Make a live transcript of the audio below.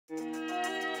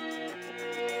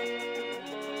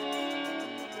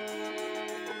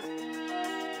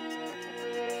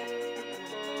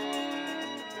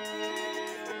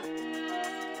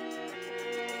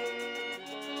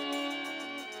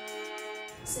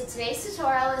So today's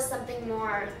tutorial is something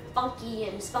more funky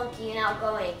and spunky and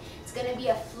outgoing. It's going to be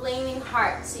a flaming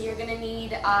heart. So you're going to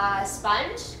need a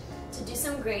sponge to do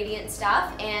some gradient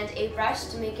stuff and a brush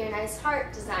to make your nice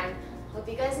heart design. Hope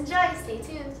you guys enjoy. Stay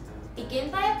tuned.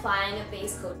 Begin by applying a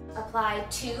base coat. Apply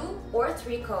 2 or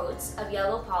 3 coats of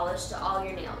yellow polish to all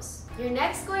your nails. You're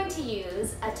next going to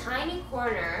use a tiny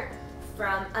corner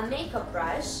from a makeup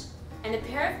brush and a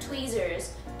pair of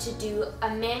tweezers to do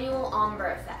a manual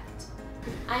ombre effect.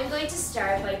 I'm going to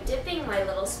start by dipping my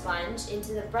little sponge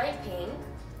into the bright pink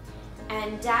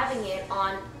and dabbing it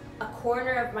on a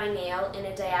corner of my nail in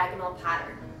a diagonal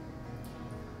pattern.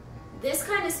 This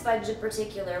kind of sponge in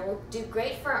particular will do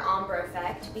great for an ombre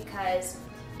effect because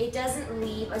it doesn't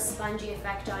leave a spongy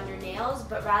effect on your nails,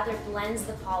 but rather blends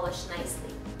the polish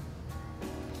nicely.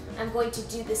 I'm going to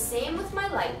do the same with my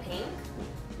light pink,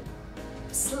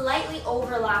 slightly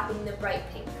overlapping the bright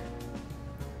pink.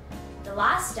 The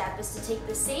last step is to take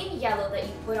the same yellow that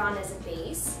you put on as a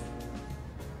base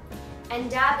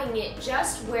and dabbing it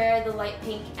just where the light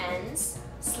pink ends,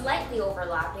 slightly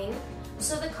overlapping,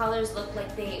 so the colors look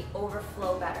like they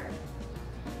overflow better.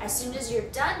 As soon as you're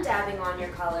done dabbing on your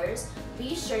colors,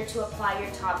 be sure to apply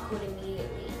your top coat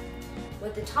immediately.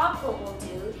 What the top coat will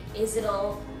do is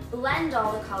it'll blend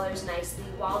all the colors nicely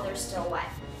while they're still wet.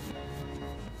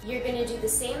 You're going to do the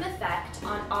same effect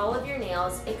on all of your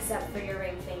nails except for your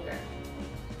ring finger.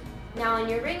 Now on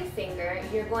your ring finger,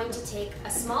 you're going to take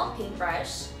a small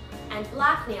paintbrush and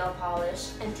black nail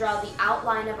polish and draw the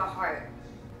outline of a heart.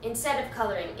 Instead of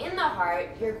coloring in the heart,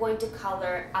 you're going to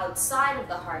color outside of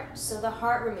the heart, so the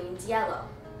heart remains yellow.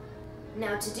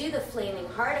 Now to do the flaming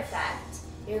heart effect,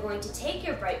 you're going to take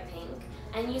your bright pink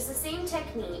and use the same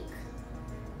technique,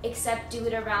 except do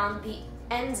it around the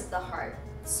ends of the heart,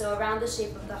 so around the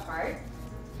shape of the heart.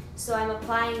 So I'm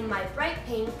applying my bright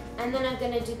pink, and then I'm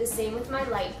going to do the same with my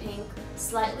light pink,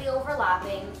 slightly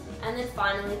overlapping, and then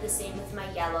finally the same with my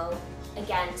yellow,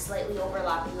 again slightly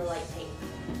overlapping the light pink.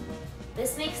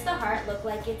 This makes the heart look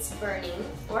like it's burning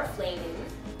or flaming,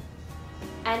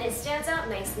 and it stands out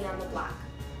nicely on the black.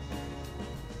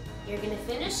 You're going to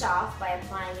finish off by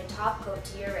applying a top coat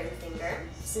to your ring finger,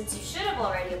 since you should have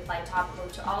already applied top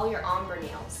coat to all your ombre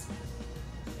nails.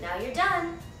 Now you're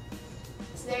done!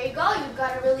 So there you go, you've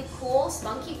got a really cool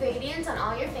spunky gradient on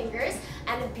all your fingers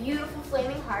and a beautiful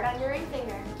flaming heart on your ring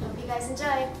finger. Hope you guys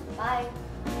enjoy. Bye!